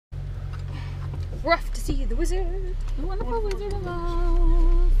We're off to see the wizard. The wonderful Wizard of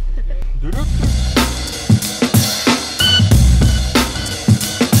Oz.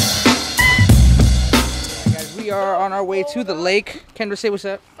 Guys, we are on our way to the lake. Kendra, say what's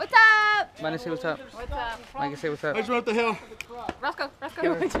up. What's up? Mine, say what's up. What's up? Mike, say what's up. I just went up the hill. Roscoe.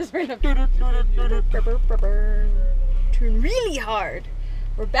 We just ran up. Turn really hard.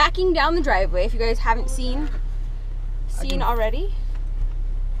 We're backing down the driveway. If you guys haven't seen already,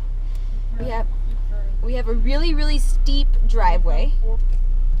 we have a really steep driveway.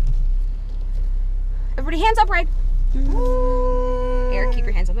 Everybody, hands up, right? Eric, keep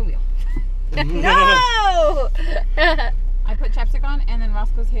your hands on the wheel. No! I put chapstick on, and then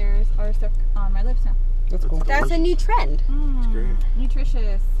Roscoe's hairs are stuck on my lips now. That's cool. That's a new trend. That's great.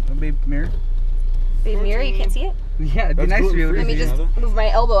 Nutritious. Babe, mirror. Babe, mirror, you can't see it? Yeah, it'd be nice to be able to Let me see just it. move my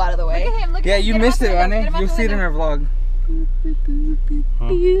elbow out of the way. Look at him. Look Yeah, at him. you Get him missed out it, the window. Anne. Get him out You'll the see it in window. our vlog.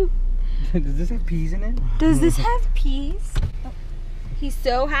 Huh? Does this have peas in it? Does this have peas? He's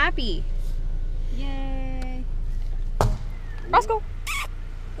so happy. Yay. Roscoe.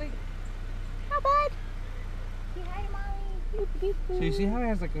 Wait. How bad? Say hi to mommy. So you see how it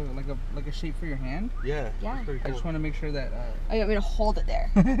has like a shape for your hand? Yeah. Yeah. That's pretty I cool. just want to make sure that Oh, you want me to hold it there?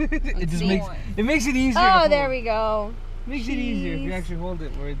 it just see. makes it easier. Oh, to there hold. we go. Makes it easier if you actually hold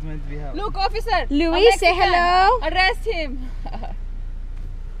it where it's meant to be held. Look, officer. Louis, say hello. Arrest him.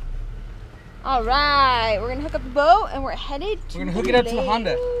 All right, we're gonna hook up the boat and we're headed to We're gonna hook it up to the lake.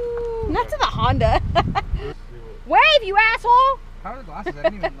 Honda. Not to the Honda. Wave, you asshole! How are the glasses? I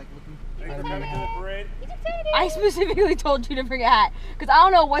didn't even like looking. I specifically told you to bring a hat because I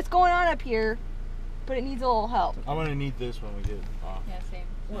don't know what's going on up here, but it needs a little help. I'm gonna need this when we get off. Yeah, same.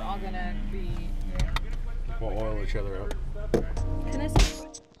 We're all gonna be. We'll oil each other up. Can I see?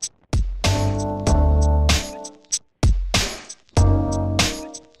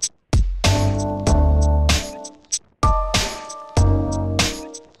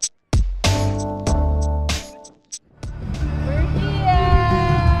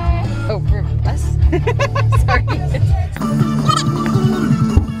 Oh, for us? Sorry.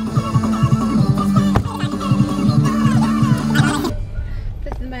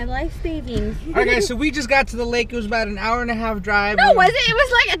 This is my life savings. Alright guys, so we just got to the lake. It was about an hour and a half drive. No, was it? It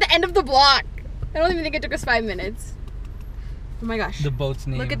was like at the end of the block. I don't even think it took us 5 minutes. Oh my gosh. The boat's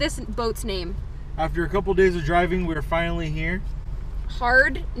name. Look at this boat's name. After a couple days of driving, we're finally here.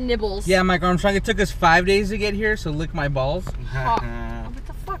 Hard Nibbles. Yeah, Mike Armstrong, it took us 5 days to get here, so lick my balls. Oh, what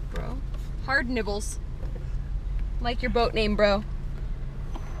the fuck, bro? Hard Nibbles. Like your boat name, bro.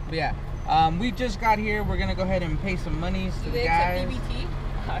 But yeah, we just got here. We're gonna go ahead and pay some monies to the guys. EBT?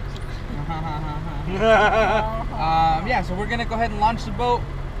 Yeah, so we're gonna go ahead and launch the boat,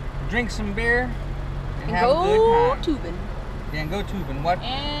 drink some beer, and have a Go good time. tubing. Yeah, and go tubing. What?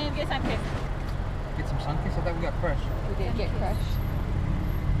 And get some kiss. Get some sun kiss? I thought we got crushed. We did get crushed.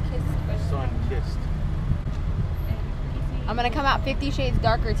 Sun kissed. I'm gonna come out 50 shades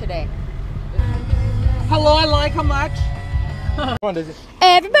darker today. Hello, I like how much? Come on, does it?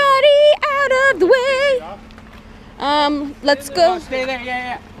 Everybody out of the way. Let's go. Stay there,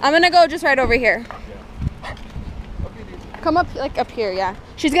 yeah. I'm gonna go just right over here. Come up, like up here, yeah.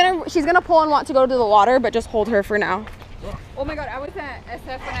 She's gonna pull and want to go to the water, but just hold her for now. Oh my god, I was at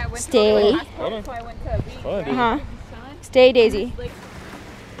SF when I went Stay. to the passport, so I went to beach. Hold on, dude. Uh huh. Stay, Daisy. Like,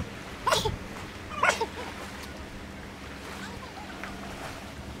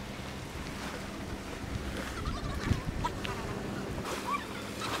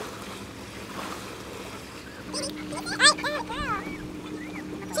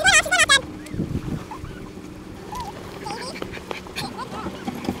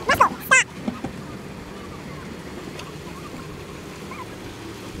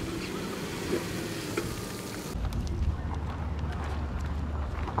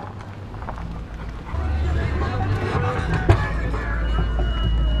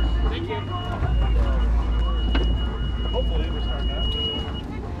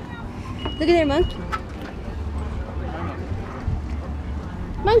 Look at there, monkey.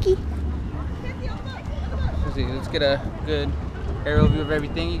 Monkey. Let's get a good aerial view of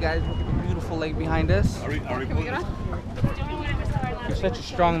everything. You guys, look at the beautiful lake behind us. can we get on? You're such a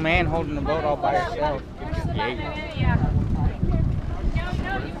strong man holding the boat all by yourself.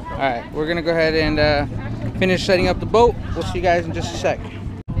 Alright, we're gonna go ahead and finish setting up the boat. We'll see you guys in just a sec. Say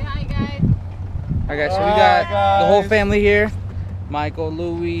hi, guys. Alright guys, so we got the whole family here. Michael,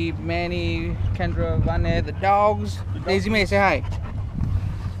 Louie, Manny, Kendra, Vanette, the dogs. Daisy May, say hi.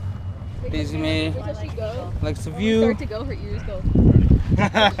 Daisy May likes the view. Start to go, her ears go.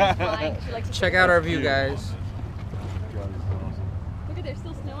 She likes to Check out our view, guys. Look at there's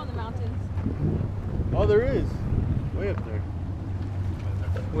still snow in the mountains. Oh, there is. Way up there.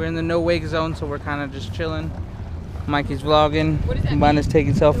 We're in the no wake zone, so we're kind of just chilling. Mikey's vlogging. What does that Mana's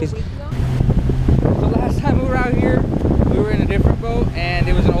taking selfies. Wake zone? The last time we were out here, we were in a different boat, and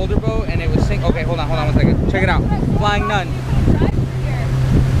it was an older boat, and it was sinking. Okay, hold on 1 second. Check it out. Flying Nun.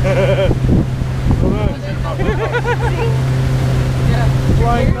 Hold on.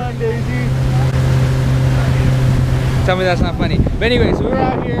 Flying Nun, Daisy. Tell me that's not funny. But anyway, so we were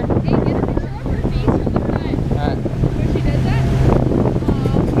out here. Hey, get a picture of her face from the front. When she does that.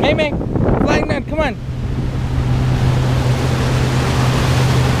 May May, Flying Nun, come on.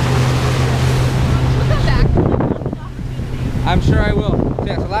 Put that back. I'm sure I will. So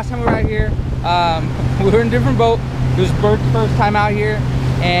yeah, so last time we were out here, we were in a different boat. It was Bert's first time out here,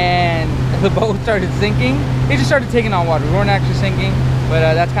 and the boat started sinking. It just started taking on water. We weren't actually sinking, but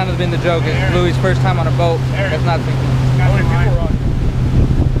that's kind of been the joke. It's Louis' first time on a boat that's not sinking. How many people were on?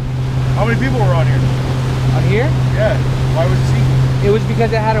 How many people were on here? On here? Yeah. Why was it sinking? It was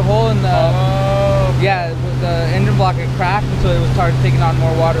because it had a hole in the... Yeah, the engine block had cracked, and so it was started taking on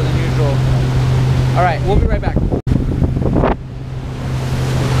more water than usual. All right, we'll be right back.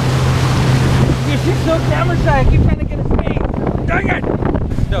 She's so camera shy. I keep trying to get a space. Dang it!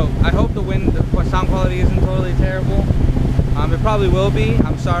 So I hope the sound quality isn't totally terrible. It probably will be.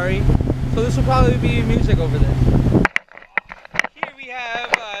 I'm sorry. So this will probably be music over this. Here we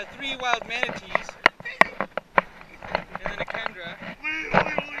have 3 wild manatees, and then a Kendra.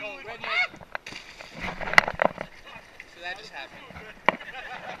 Oh, redneck. So that just happened.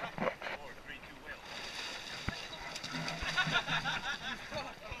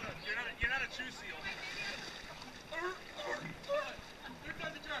 You're not a true seal. You're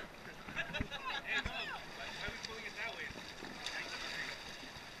done the jerk. Hey, no. Why are we pulling it that way?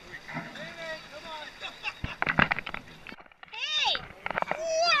 Hey, come on. Hey!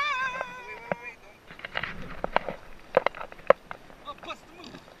 Oh, bust the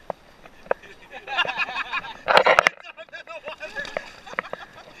move.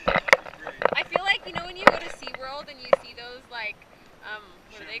 I feel like, you know, when you go to SeaWorld and you see those, like,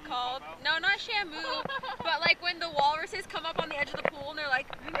 what are they called? No, not Shamu, but like when the walruses come up on the edge of the pool and they're like,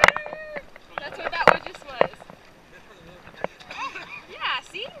 that's what that one just was. Yeah,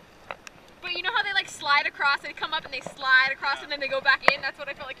 see? But you know how they like slide across, they come up and they slide across and then they go back in? That's what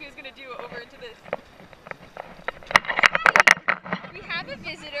I felt like he was going to do over into this. We have a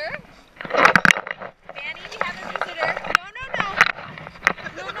visitor. Danny, we have a visitor. No, no, no.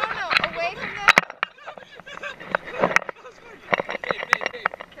 No, no, no. Away from the...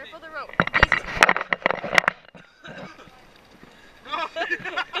 Careful the rope.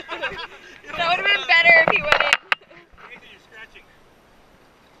 That would have been better if he went in. You're scratching.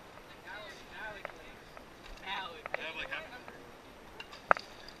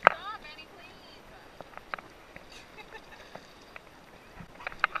 Stop, Danny, please.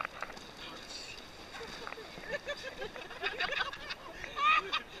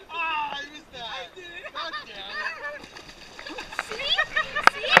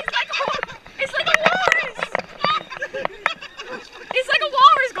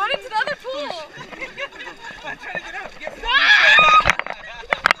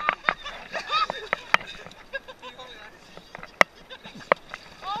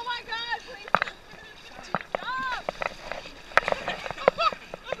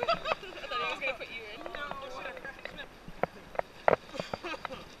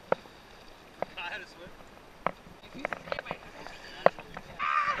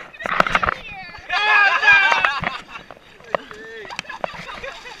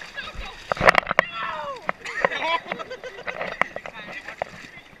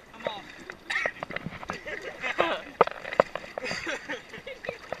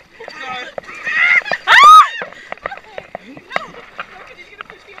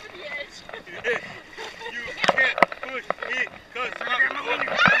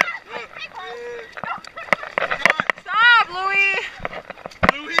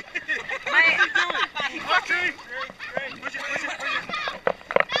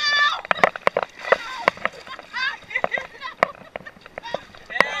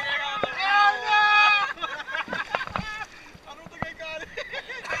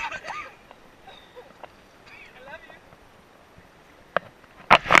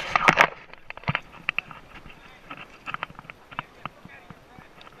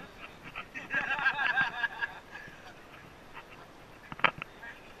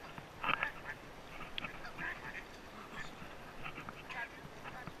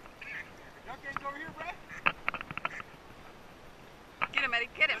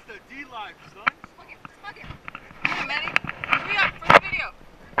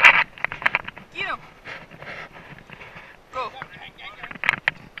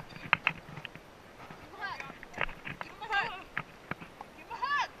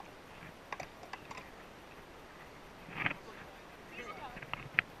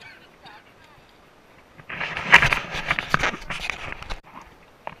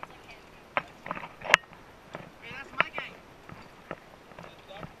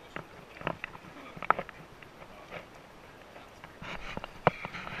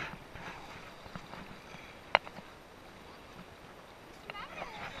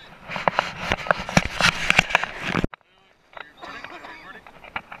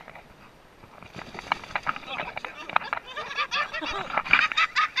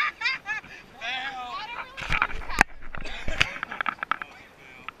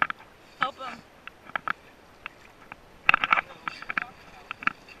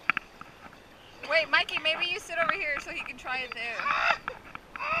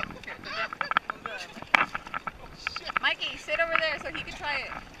 try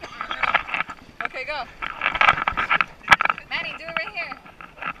it. Okay, go. Manny, do it right here.